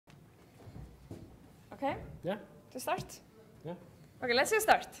Okay? Yeah. To start? Yeah. Okay, let's just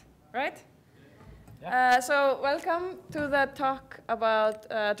start, right? Yeah. So welcome to the talk about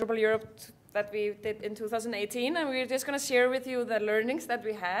Drupal Europe that we did in 2018, and we're just going to share with you the learnings that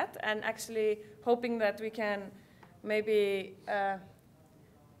we had, and actually hoping that we can maybe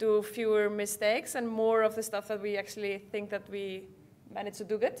do fewer mistakes and more of the stuff that we actually think that we managed to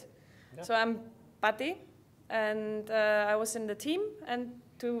do good. Yeah. So I'm Patti, and I was in the team, and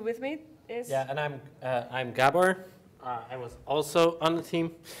two with me is... Yeah, and I'm Gabor. I was also on the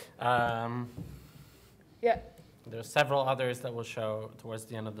team. Yeah. There's several others that we'll show towards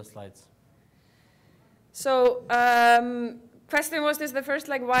the end of the slides. So, question was this the first,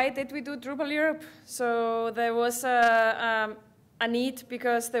 like, why did we do Drupal Europe? So there was a need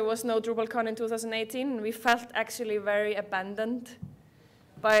because there was no DrupalCon in 2018, and we felt actually very abandoned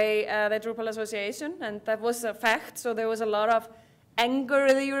by the Drupal Association, and that was a fact. So there was a lot of anger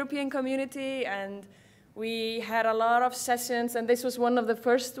in the European community, and we had a lot of sessions, and this was one of the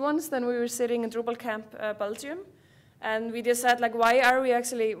first ones. Then we were sitting in Drupal Camp, Belgium, and we just said, like,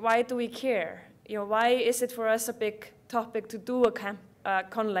 why do we care? You know, why is it for us a big topic to do a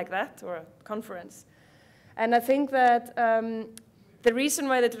con like that, or a conference? And I think that the reason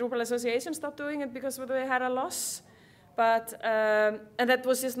why the Drupal Association stopped doing it because they had a loss, but and that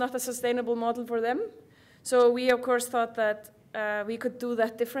was just not a sustainable model for them. So we, of course, thought that we could do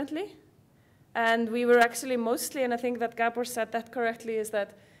that differently. And we were actually mostly, and I think that Gabor said that correctly, is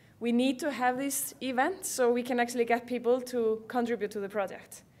that we need to have these events so we can actually get people to contribute to the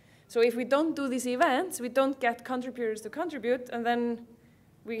project. So if we don't do these events, we don't get contributors to contribute, and then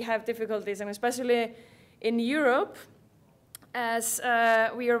we have difficulties. And especially in Europe, as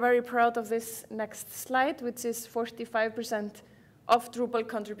we are very proud of this next slide, which is 45% of Drupal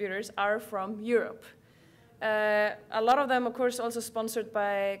contributors are from Europe. A lot of them, of course, also sponsored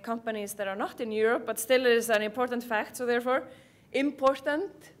by companies that are not in Europe, but still it is an important fact. So therefore,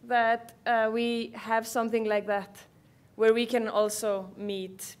 important that we have something like that where we can also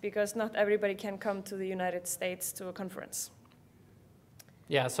meet, because not everybody can come to the United States to a conference.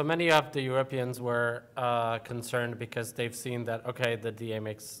 Yeah, so many of the Europeans were concerned because they've seen that, okay, the DA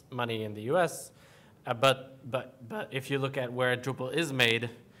makes money in the US, but if you look at where Drupal is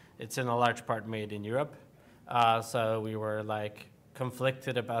made, it's in a large part made in Europe. So we were like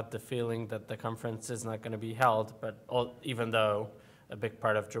conflicted about the feeling that the conference is not going to be held, but even though a big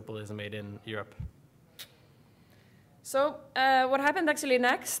part of Drupal is made in Europe. So what happened actually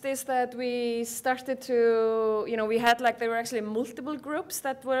next is that we started to, we had there were actually multiple groups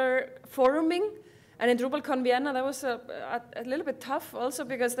that were forming, and in DrupalCon Vienna that was a little bit tough also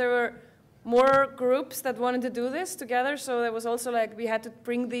because there were more groups that wanted to do this together. So there was also we had to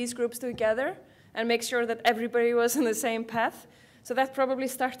bring these groups together and make sure that everybody was on the same path. So that probably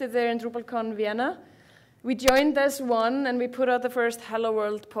started there in DrupalCon Vienna. We joined as one, and we put out the first Hello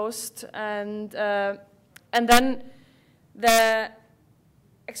World post, and then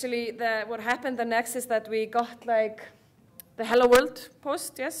what happened the next is that we got the Hello World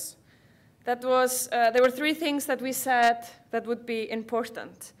post. Yes, that was there were three things that we said that would be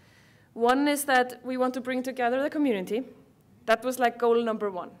important. One is that we want to bring together the community. That was goal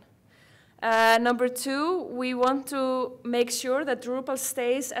number one. Number two, we want to make sure that Drupal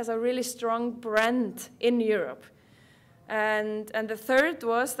stays as a really strong brand in Europe. And the third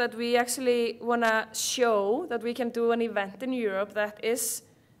was that we actually want to show that we can do an event in Europe that is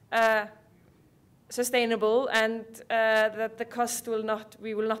sustainable, and that the cost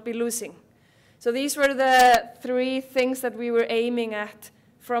we will not be losing. So these were the three things that we were aiming at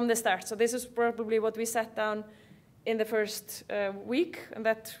from the start. So this is probably what we sat down in the first week, and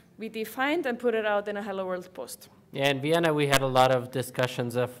that we defined and put it out in a Hello World post. Yeah, in Vienna we had a lot of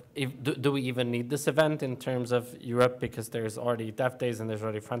discussions of do we even need this event in terms of Europe, because there's already Dev Days and there's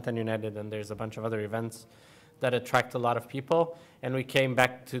already Frontend United and there's a bunch of other events that attract a lot of people. And we came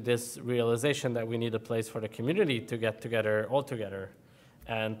back to this realization that we need a place for the community to get together all together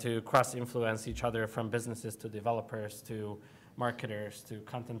and to cross-influence each other, from businesses to developers to marketers to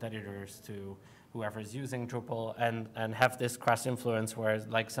content editors to whoever's using Drupal, and have this cross-influence where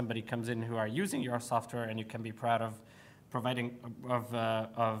somebody comes in who are using your software, and you can be proud of providing,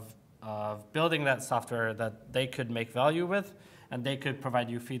 of building that software that they could make value with, and they could provide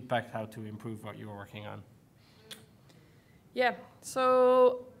you feedback how to improve what you're working on. Yeah,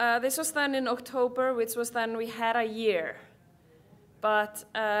 so this was done in October, which was then we had a year. But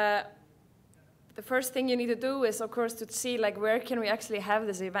the first thing you need to do is, of course, to see where can we actually have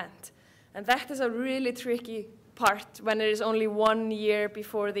this event. And that is a really tricky part when there is only 1 year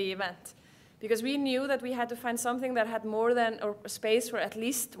before the event. Because we knew that we had to find something that had more than, or space for at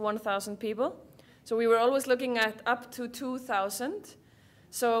least 1,000 people. So we were always looking at up to 2,000.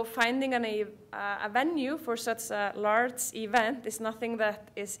 So finding a venue for such a large event is nothing that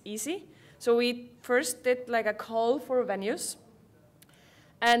is easy. So we first did like a call for venues,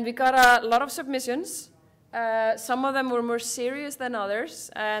 and we got a lot of submissions. Some of them were more serious than others,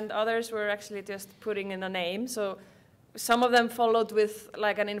 and others were actually just putting in a name. So some of them followed with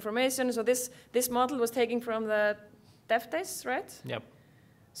like an information. So this model was taken from the Dev Days, right? Yep.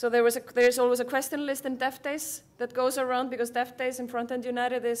 So there's always a question list in Dev Days that goes around, because Dev Days in Frontend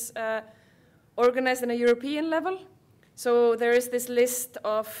United is organized in a European level. So there is this list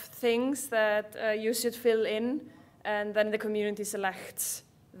of things that you should fill in, and then the community selects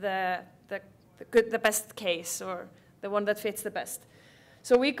the best case, or the one that fits the best.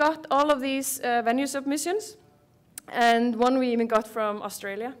 So we got all of these venue submissions, and one we even got from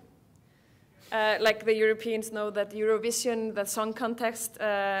Australia. Like the Europeans know that Eurovision, the song contest,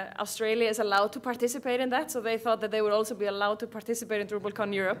 Australia is allowed to participate in that, so they thought that they would also be allowed to participate in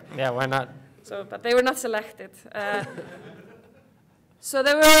DrupalCon Europe. Yeah, why not? So, but they were not selected. So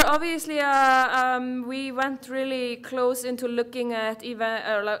there were obviously, we went really close into looking at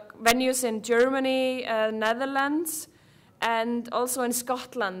venues in Germany, Netherlands, and also in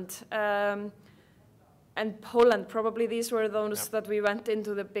Scotland. And Poland, probably these were those that we went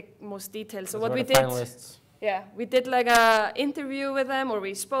into the most detail. So what we did, we did like a interview with them, or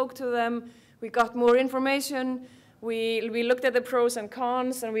we spoke to them. We got more information. We looked at the pros and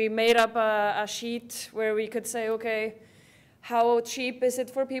cons, and we made up a sheet where we could say, okay, how cheap is it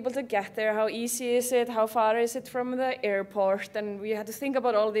for people to get there? How easy is it? How far is it from the airport? And we had to think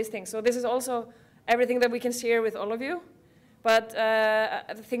about all these things. So this is also everything that we can share with all of you. But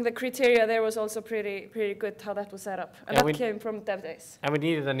I think the criteria there was also pretty good how that was set up. And that came from Dev Days. And we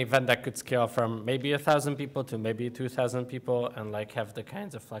needed an event that could scale from maybe 1,000 people to maybe 2,000 people, and like have the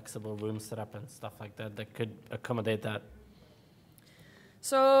kinds of flexible rooms set up and stuff like that that could accommodate that.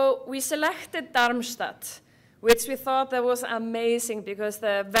 So we selected Darmstadt, which we thought that was amazing, because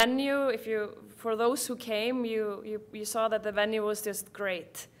the venue, for those who came, you saw that the venue was just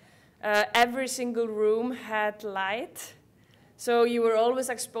great. Every single room had light. So you were always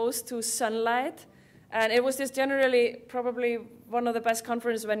exposed to sunlight, and it was just generally probably one of the best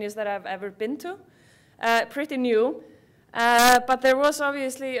conference venues that I've ever been to. Pretty new, but there was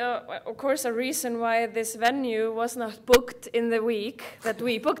obviously, of course, a reason why this venue was not booked in the week that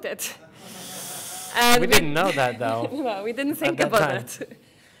we booked it. And we didn't know that, though. No, we didn't think about it.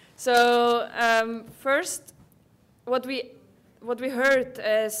 So first, what we heard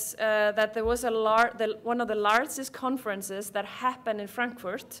is that there was one of the largest conferences that happened in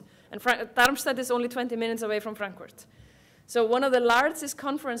Frankfurt, and Darmstadt is only 20 minutes away from Frankfurt. So one of the largest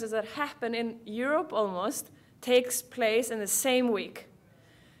conferences that happen in Europe almost takes place in the same week.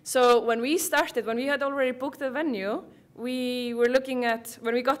 So when we had already booked the venue, we were looking at,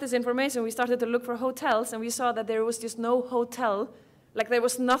 when we got this information, we started to look for hotels, and we saw that there was just no hotel, like there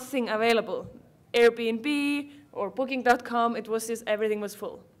was nothing available. Airbnb, or Booking.com, it was just, everything was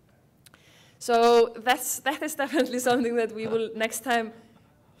full. So that is definitely something that we will next time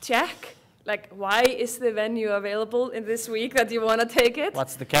check. Like, why is the venue available in this week that you want to take it?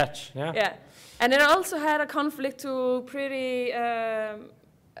 What's the catch? Yeah. And it also had a conflict to pretty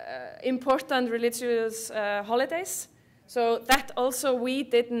important religious holidays. So that also we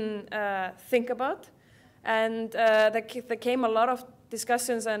didn't think about. And there came a lot of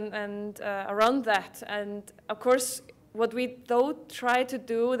discussions and around that, and of course what we though try to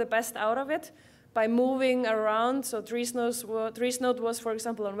do the best out of it by moving around. So Dresnode was, for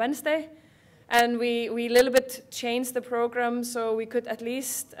example, on Wednesday, and we a little bit changed the program so we could at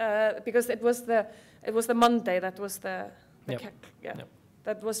least because it was the Monday that was the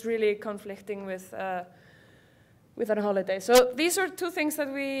that was really conflicting with an holiday. So these are two things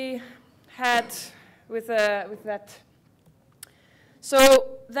that we had with that.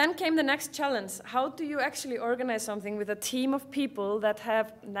 So then came the next challenge. How do you actually organize something with a team of people that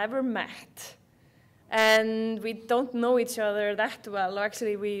have never met? And we don't know each other that well.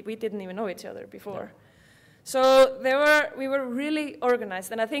 Actually, we didn't even know each other before. So we were really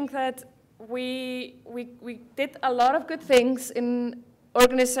organized. And I think that we did a lot of good things in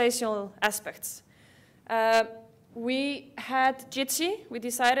organizational aspects. We had Jitsi. We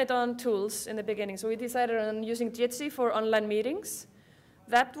decided on tools in the beginning. So we decided on using Jitsi for online meetings.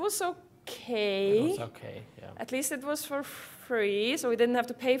 That was okay. It was okay, yeah. At least it was for free, so we didn't have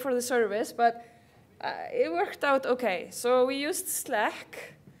to pay for the service, but it worked out okay. So we used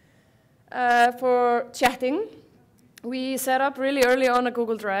Slack for chatting. We set up really early on a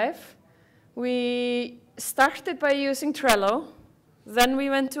Google Drive. We started by using Trello. Then we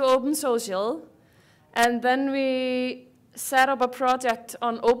went to Open Social. And then we set up a project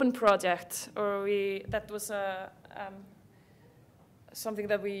on Open Project, or that was something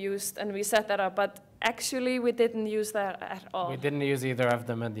that we used, and we set that up. But actually, we didn't use that at all. We didn't use either of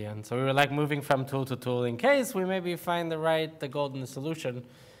them at the end. So we were like moving from tool to tool in case we maybe find the golden solution.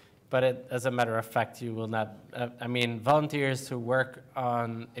 But as a matter of fact, you will not, I mean, volunteers who work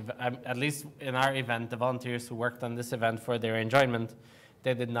on, at least in our event, the volunteers who worked on this event for their enjoyment,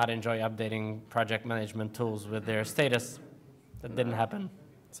 they did not enjoy updating project management tools with their status. That didn't happen.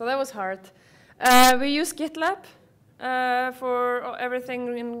 So that was hard. We use GitLab for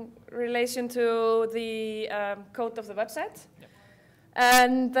everything in relation to the code of the website. Yep.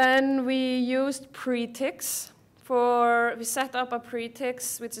 And then we used Pretix. We set up a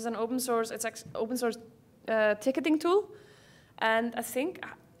Pretix, which is an open source, open source ticketing tool. And I think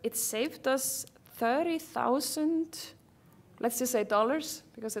it saved us 30,000, let's just say dollars,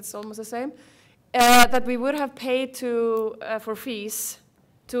 because it's almost the same, that we would have paid for fees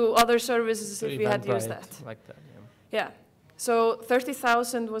to other services if we had used that. Like that, yeah. Yeah. So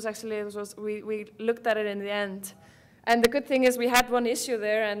 30,000 was actually, we looked at it in the end. And the good thing is we had one issue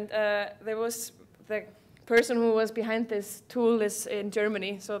there, and there was the person who was behind this tool is in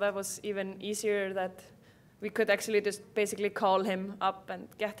Germany, so that was even easier that we could actually just basically call him up and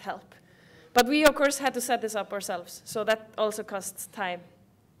get help. But we, of course, had to set this up ourselves, so that also costs time.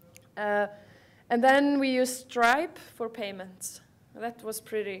 And then we used Stripe for payments. That was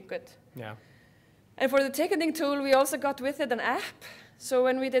pretty good. Yeah. And for the ticketing tool, we also got with it an app. So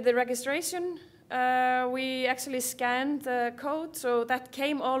when we did the registration, we actually scanned the code, so that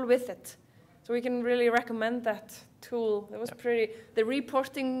came all with it. So we can really recommend that tool. It was pretty, the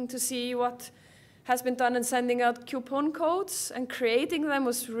reporting to see what has been done and sending out coupon codes and creating them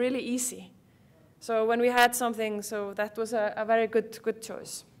was really easy. So when we had something, so that was a very good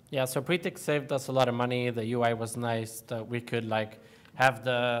choice. Yeah, so Pretix saved us a lot of money. The UI was nice. We could like have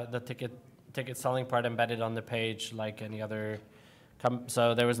the ticket selling part embedded on the page like any other.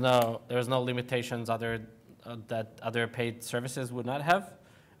 So there was no limitations that other paid services would not have.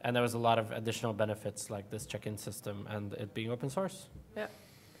 And there was a lot of additional benefits like this check-in system and it being open source. Yeah.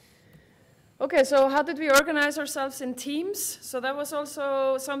 Okay, so how did we organize ourselves in teams? So that was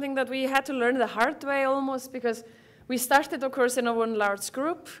also something that we had to learn the hard way almost, because we started, of course, in a one large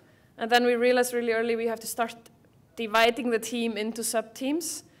group, and then we realized really early we have to start dividing the team into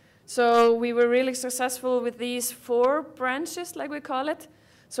sub-teams. So we were really successful with these 4 branches, like we call it.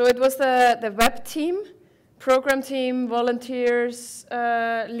 So it was the web team, program team, volunteers,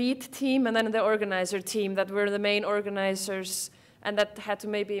 lead team, and then the organizer team that were the main organizers and that had to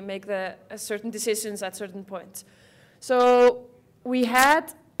maybe make certain decisions at certain points. So we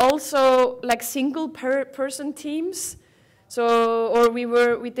had also like single person teams. So, or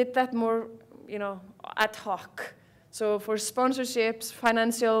we did that more, ad hoc. So for sponsorships,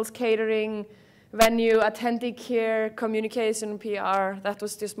 financials, catering, venue, attendee care, communication, PR, that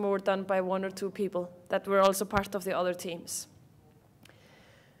was just more done by 1 or 2 people that were also part of the other teams.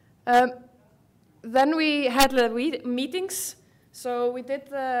 Then we had the meetings. So we did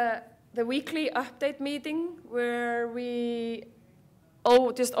the weekly update meeting where we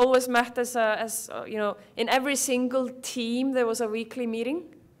just always met as in every single team there was a weekly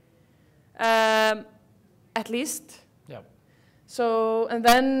meeting, at least. Yeah. So, and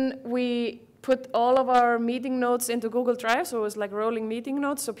then we put all of our meeting notes into Google Drive, so it was like rolling meeting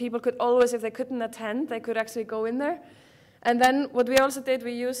notes, so people could always, if they couldn't attend, they could actually go in there. And then what we also did,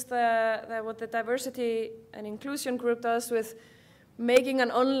 we used what the diversity and inclusion group does with making an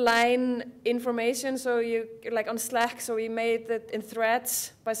online information, so you, like on Slack, so we made it in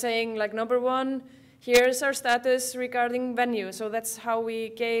threads by saying, like, number 1, here's our status regarding venue. So that's how we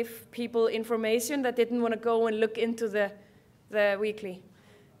gave people information that didn't want to go and look into the weekly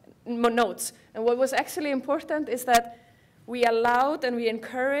notes. And what was actually important is that we allowed and we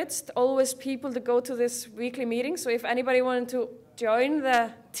encouraged always people to go to this weekly meeting. So if anybody wanted to join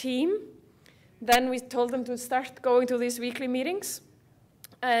the team, then we told them to start going to these weekly meetings.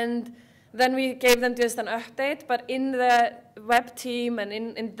 And then we gave them just an update. But in the web team and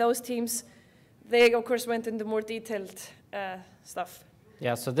in those teams, they, of course, went into more detailed stuff.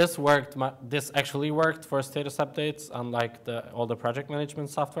 Yeah, so this worked. This actually worked for status updates, unlike all the project management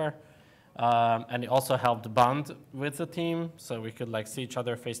software. And it also helped bond with the team, so we could like see each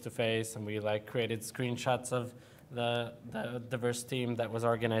other face to face, and we like created screenshots of the diverse team that was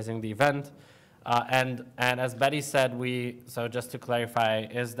organizing the event. And as Betty said, so just to clarify,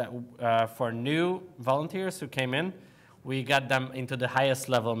 is that for new volunteers who came in, we got them into the highest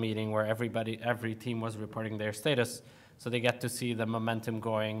level meeting where every team was reporting their status. So they get to see the momentum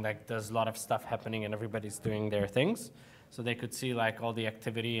going, like there's a lot of stuff happening and everybody's doing their things. So they could see like all the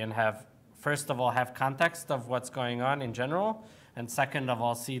activity and have, first of all, have context of what's going on in general. And second of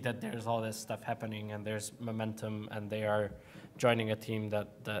all, see that there's all this stuff happening and there's momentum and they are joining a team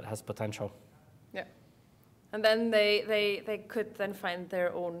that has potential. Yeah. And then they could then find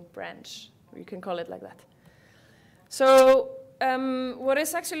their own branch. You can call it like that. So what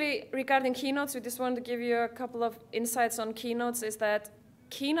is actually regarding keynotes, we just want to give you a couple of insights on keynotes, is that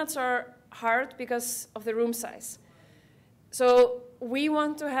keynotes are hard because of the room size. So we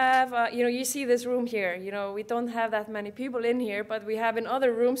want to have, you see this room here, we don't have that many people in here, but we have in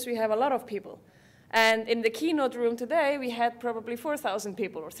other rooms, we have a lot of people. And in the keynote room today, we had probably 4,000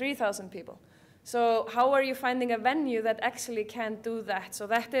 people or 3,000 people. So how are you finding a venue that actually can do that? So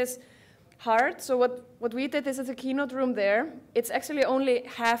that is hard. So what we did is at the keynote room there, it's actually only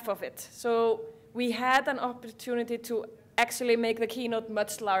half of it. So we had an opportunity to actually make the keynote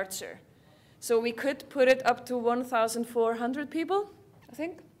much larger. So we could put it up to 1,400 people, I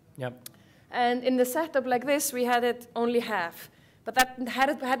think. Yep. And in the setup like this, we had it only half. But that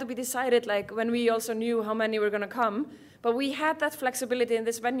had to be decided like when we also knew how many were going to come. But we had that flexibility in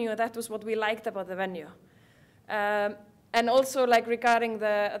this venue, and that was what we liked about the venue. And also like regarding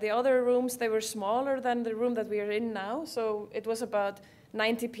the other rooms, they were smaller than the room that we are in now. So it was about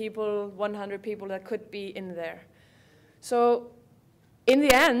 90 people, 100 people that could be in there. So in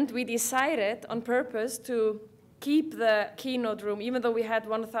the end, we decided on purpose to keep the keynote room, even though we had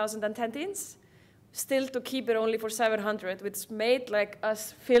 1,000 attendees, still to keep it only for 700, which made like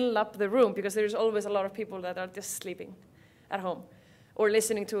us fill up the room because there's always a lot of people that are just sleeping at home or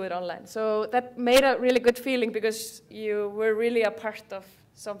listening to it online. So that made a really good feeling because you were really a part of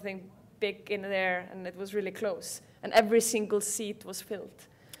something big in there and it was really close and every single seat was filled.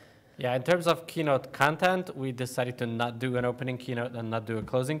 Yeah, in terms of keynote content, we decided to not do an opening keynote and not do a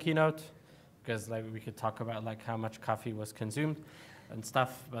closing keynote because like we could talk about like how much coffee was consumed and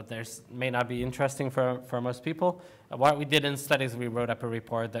stuff, but there's may not be interesting for most people. What we did instead is we wrote up a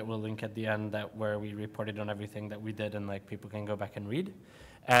report that we'll link at the end where we reported on everything that we did and like people can go back and read.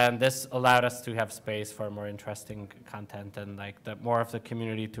 And this allowed us to have space for more interesting content and like more of the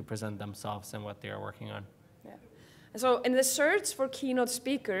community to present themselves and what they are working on. Yeah. So in the search for keynote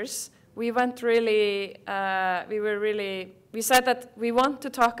speakers, we went really, we said that we want to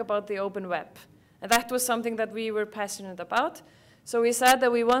talk about the open web. And that was something that we were passionate about. So we said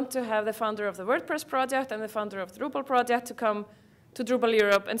that we want to have the founder of the WordPress project and the founder of the Drupal project to come to Drupal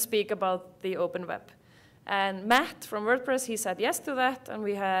Europe and speak about the open web. And Matt from WordPress, he said yes to that, and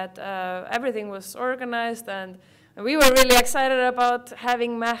we had, everything was organized, and we were really excited about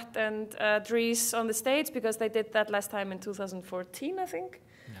having Matt and Dries on the stage because they did that last time in 2014, I think.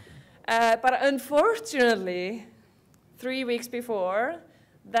 Yeah. But unfortunately, 3 weeks before,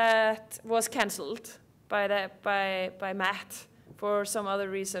 that was canceled by Matt for some other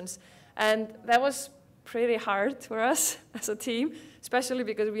reasons. And that was pretty hard for us as a team, especially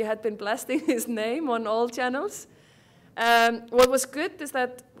because we had been blasting his name on all channels. What was good is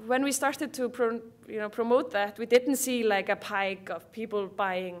that when we started to promote that, we didn't see like a pike of people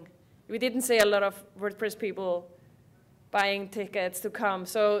buying. We didn't see a lot of WordPress people buying tickets to come,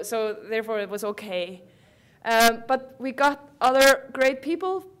 so therefore it was okay. But we got other great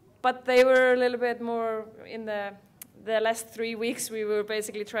people, but they were a little bit more in the last 3 weeks. We were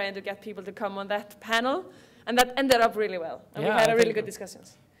basically trying to get people to come on that panel, and that ended up really well. And yeah, we had really good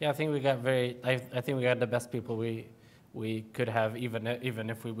discussions. Yeah, I think we got I think we got the best people we could have, even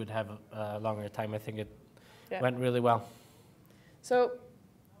if we would have a longer time. I think it went really well. So,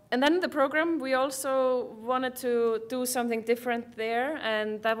 and then the program, we also wanted to do something different there,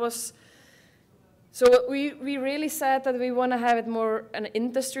 and that was. So we really said that we want to have it more an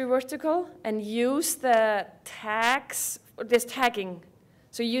industry vertical and use the tags, this tagging.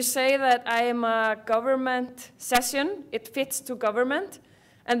 So you say that I am a government session, it fits to government,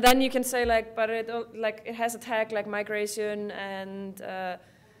 and then you can say like, but it has a tag like migration and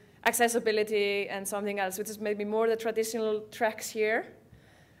accessibility and something else, which is maybe more the traditional tracks here.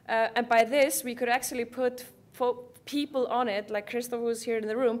 And by this, we could actually put people on it, like Christoph, who's here in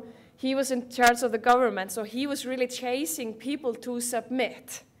the room. He was in charge of the government, so he was really chasing people to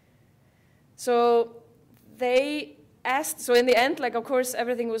submit. So they asked, so in the end, like of course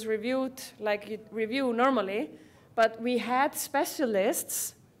everything was reviewed like you review normally, but we had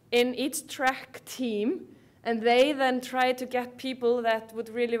specialists in each track team, and they then tried to get people that would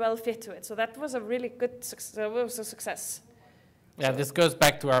really well fit to it. So that was a really good success. Yeah, so this goes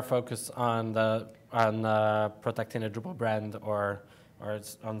back to our focus on protecting the Drupal brand or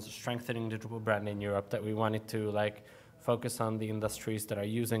on strengthening the Drupal brand in Europe, that we wanted to like focus on the industries that are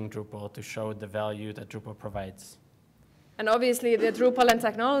using Drupal to show the value that Drupal provides. And obviously, the Drupal and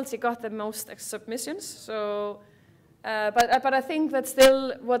technology got the most submissions. So, but I think that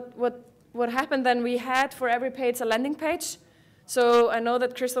still what happened then, we had for every page a landing page. So I know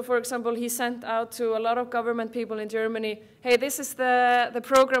that Crystal, for example, he sent out to a lot of government people in Germany, hey, this is the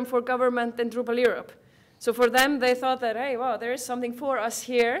program for government in Drupal Europe. So for them, they thought that, hey, wow, there is something for us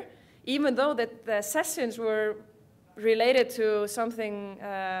here, even though that the sessions were related to something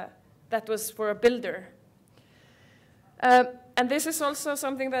that was for a builder. And this is also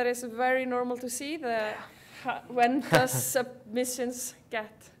something that is very normal to see, when does submissions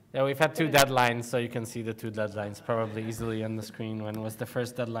get? Yeah, we've had 2 deadlines, so you can see the 2 deadlines probably easily on the screen. When was the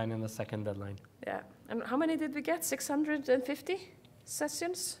first deadline and the second deadline? Yeah, and how many did we get? 650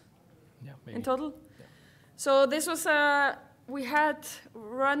 sessions in total? Yeah. So this was, we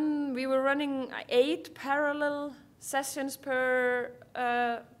were running 8 parallel sessions per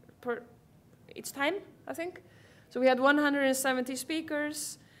each time, I think. So we had 170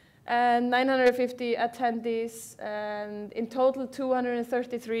 speakers and 950 attendees, and in total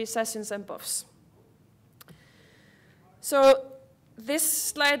 233 sessions and buffs. So this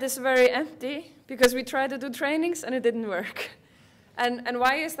slide is very empty because we tried to do trainings and it didn't work. And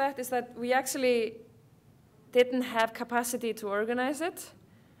why is that? Is that we actually didn't have capacity to organize it,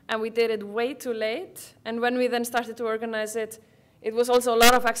 and we did it way too late. And when we then started to organize it, it was also a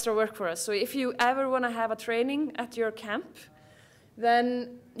lot of extra work for us. So if you ever want to have a training at your camp,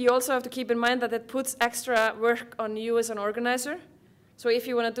 then you also have to keep in mind that it puts extra work on you as an organizer. So if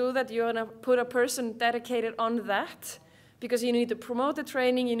you want to do that, you want to put a person dedicated on that, because you need to promote the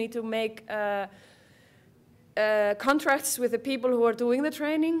training, you need to make contracts with the people who are doing the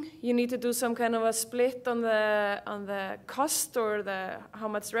training. You need to do some kind of a split on the cost or how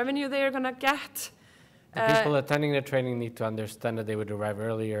much revenue they are going to get. The people attending the training need to understand that they would arrive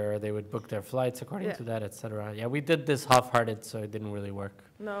earlier, they would book their flights according to that, etc. Yeah, we did this half-hearted, so it didn't really work.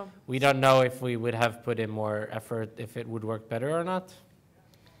 No. We don't know if we would have put in more effort, if it would work better or not.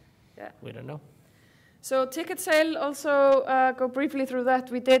 Yeah. We don't know. So ticket sale, also go briefly through that.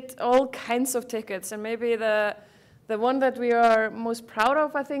 We did all kinds of tickets, and maybe the one that we are most proud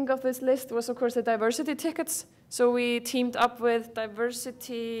of, I think, of this list was, of course, the diversity tickets. So we teamed up with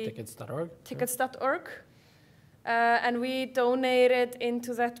Tickets.org, and we donated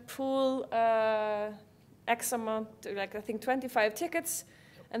into that pool X amount, like I think 25 tickets,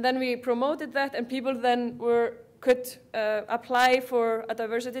 and then we promoted that, and people then could apply for a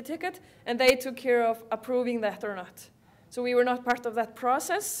diversity ticket, and they took care of approving that or not. So we were not part of that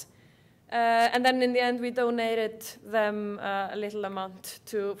process, and then in the end we donated them a little amount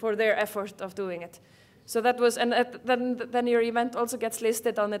for their effort of doing it. So that was, and then your event also gets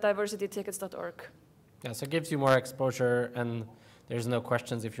listed on the diversitytickets.org. Yeah, so it gives you more exposure, and there's no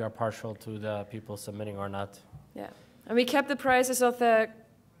questions if you are partial to the people submitting or not. Yeah, and we kept the prices of the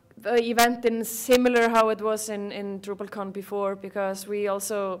event in similar how it was in DrupalCon before, because we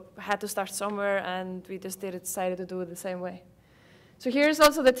also had to start somewhere, and we just decided to do it the same way. So here's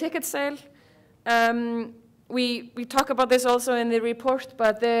also the ticket sale. We talk about this also in the report,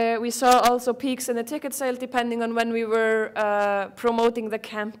 but we saw also peaks in the ticket sale depending on when we were promoting the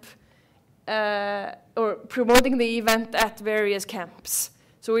camp or promoting the event at various camps.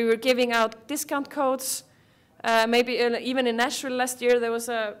 So we were giving out discount codes. Maybe even in Nashville last year, there was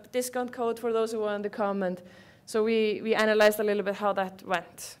a discount code for those who wanted to come. And so we analyzed a little bit how that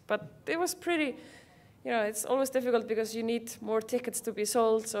went. But it was pretty, it's always difficult because you need more tickets to be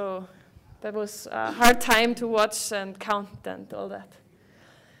sold. So that was a hard time to watch and count and all that.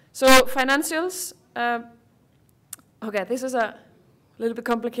 So financials. Okay, this is a little bit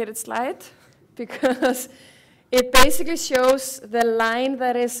complicated slide because it basically shows the line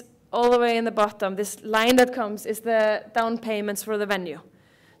that is all the way in the bottom. This line that comes is the down payments for the venue.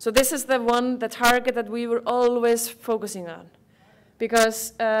 So this is the target that we were always focusing on,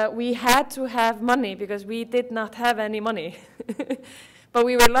 because we had to have money because we did not have any money. But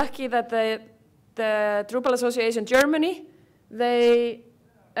we were lucky that the Drupal Association Germany, they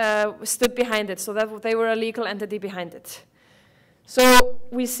stood behind it, so that they were a legal entity behind it. So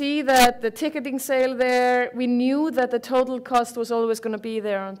we see that the ticketing sale there, we knew that the total cost was always going to be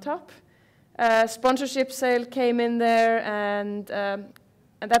there on top. Sponsorship sale came in there, and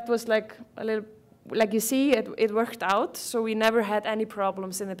that was like a little, like you see, it worked out, so we never had any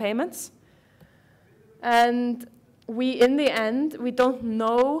problems in the payments. And in the end, we don't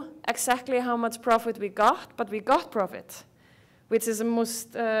know exactly how much profit we got, but we got profit, which is the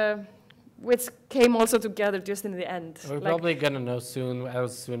most which came also together just in the end. We're probably going to know soon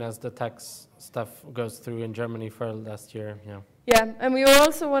as the tax stuff goes through in Germany for last year. Yeah. Yeah, and we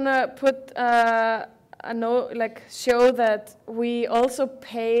also want to put show that we also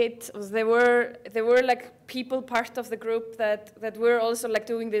paid. There were like people part of the group that were also like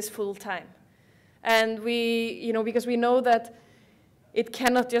doing this full time, and we because we know that it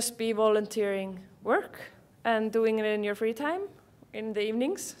cannot just be volunteering work and doing it in your free time in the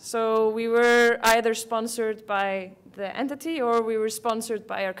evenings. So we were either sponsored by the entity or we were sponsored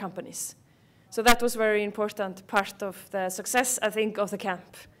by our companies. So that was very important part of the success, I think, of the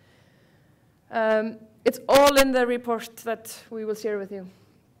camp. It's all in the report that we will share with you.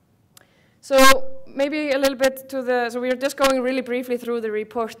 So maybe a little bit so we're just going really briefly through the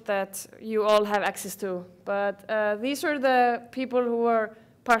report that you all have access to. But these are the people who are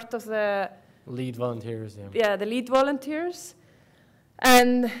part of the lead volunteers. Yeah, the lead volunteers.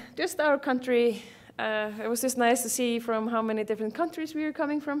 And just our country, it was just nice to see from how many different countries we are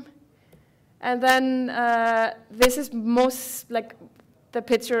coming from. And then this is most like the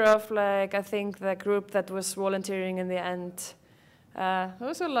picture of like, I think the group that was volunteering in the end. There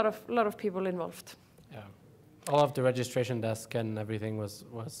was a lot of people involved. Yeah, all of the registration desk and everything was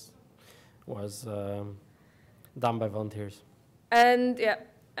done by volunteers. And yeah,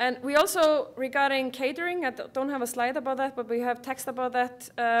 and we also, regarding catering, I don't have a slide about that, but we have text about that.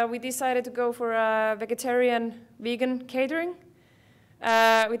 We decided to go for a vegan catering.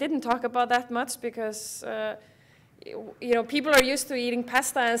 We didn't talk about that much because people are used to eating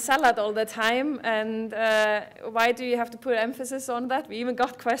pasta and salad all the time, and why do you have to put emphasis on that? We even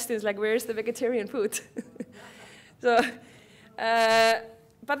got questions like, where's the vegetarian food? So,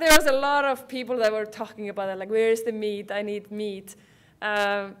 but there was a lot of people that were talking about it, like, where's the meat? I need meat.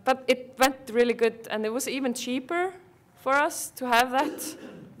 But it went really good, and it was even cheaper for us to have that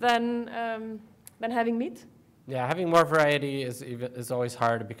than having meat. Yeah, having more variety is always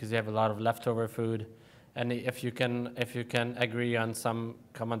hard because you have a lot of leftover food. And if you can agree on some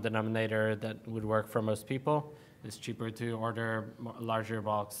common denominator that would work for most people, it's cheaper to order a larger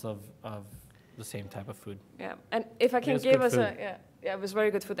box of the same type of food. Yeah, and if I can give us it was very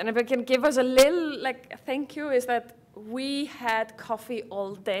good food. And if I can give us a little thank you, is that we had coffee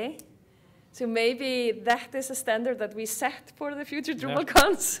all day. So maybe that is a standard that we set for the future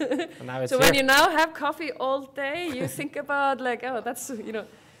DrupalCons. Yeah. So when you now have coffee all day, you think about that's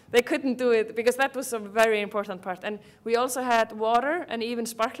they couldn't do it because that was a very important part. And we also had water and even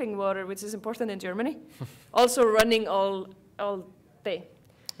sparkling water, which is important in Germany, also running all day.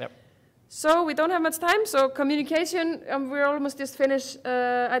 Yep. So we don't have much time. So communication, we're almost just finished.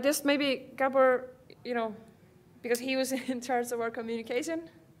 I just maybe Gabor, because he was in charge of our communication.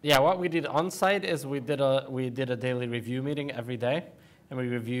 Yeah, what we did on site is we did a daily review meeting every day, and we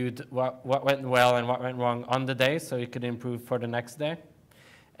reviewed what went well and what went wrong on the day, so we could improve for the next day.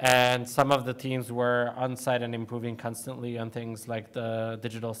 And some of the teams were on site and improving constantly on things like the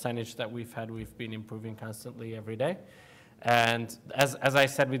digital signage that we've been improving constantly every day. And as I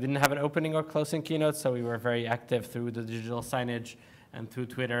said, we didn't have an opening or closing keynote, so we were very active through the digital signage and through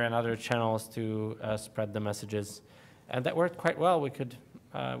Twitter and other channels to spread the messages. And that worked quite well. We could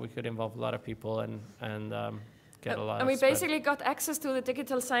involve a lot of people and get a lot and we basically got access to the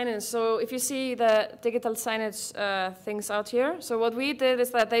digital signage. So if you see the digital signage things out here, so what we did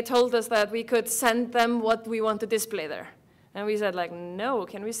is that they told us that we could send them what we want to display there. And we said no,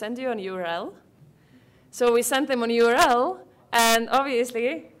 can we send you an URL? So we sent them an URL, and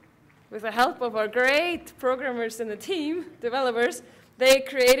obviously, with the help of our great programmers in the team, developers, they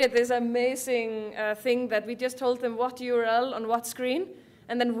created this amazing thing that we just told them what URL on what screen,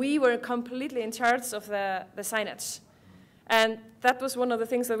 and then we were completely in charge of the signage. And that was one of the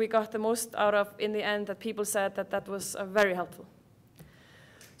things that we got the most out of in the end, that people said that was very helpful.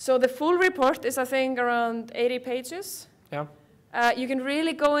 So the full report is, I think, around 80 pages. Yeah. You can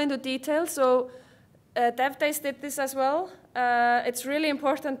really go into detail. So Dev Days did this as well. It's really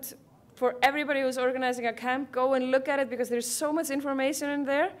important for everybody who's organizing a camp, go and look at it because there's so much information in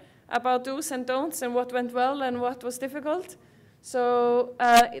there about do's and don'ts and what went well and what was difficult. So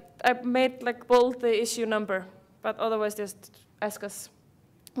I made bold the issue number, but otherwise just ask us.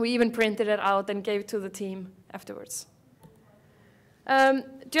 We even printed it out and gave it to the team afterwards.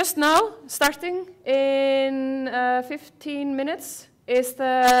 Just now, starting in 15 minutes, is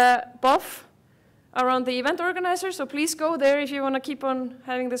the BOF around the event organizer. So please go there if you want to keep on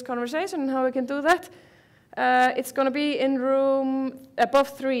having this conversation and how we can do that. It's going to be in room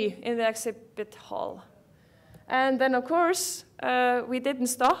above 3 in the exhibit hall. And then, of course, we didn't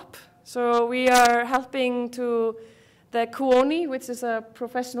stop. So we are helping to the Kuoni, which is a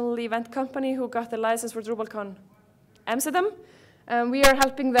professional event company who got the license for DrupalCon Amsterdam. We are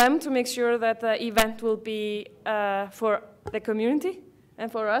helping them to make sure that the event will be for the community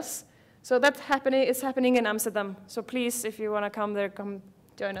and for us. So that is happening in Amsterdam. So please, if you want to come there, come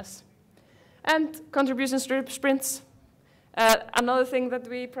join us. And contribution sprints. Another thing that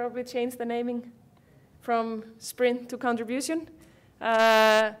we probably changed the naming from sprint to contribution,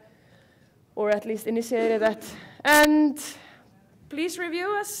 or at least initiated that. And please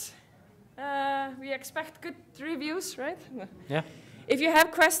review us. We expect good reviews, right? Yeah. If you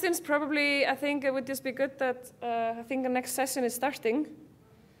have questions, probably I think it would just be good that I think the next session is starting.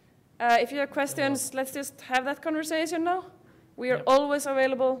 If you have questions, let's just have that conversation now. We are always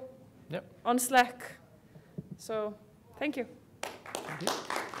available on Slack. So, thank you. Thank you.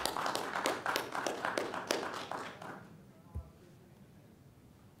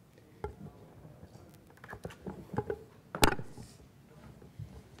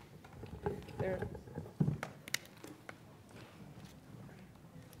 There.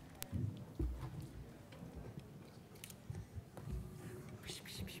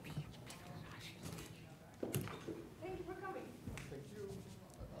 Thank you for coming. Thank you.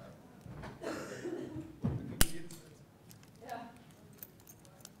 Yeah.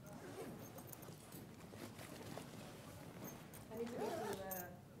 I need to go to the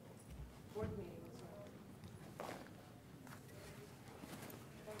board meeting as well.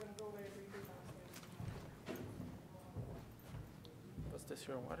 I'm going to go very briefly downstairs. Was this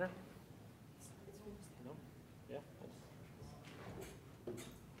your water?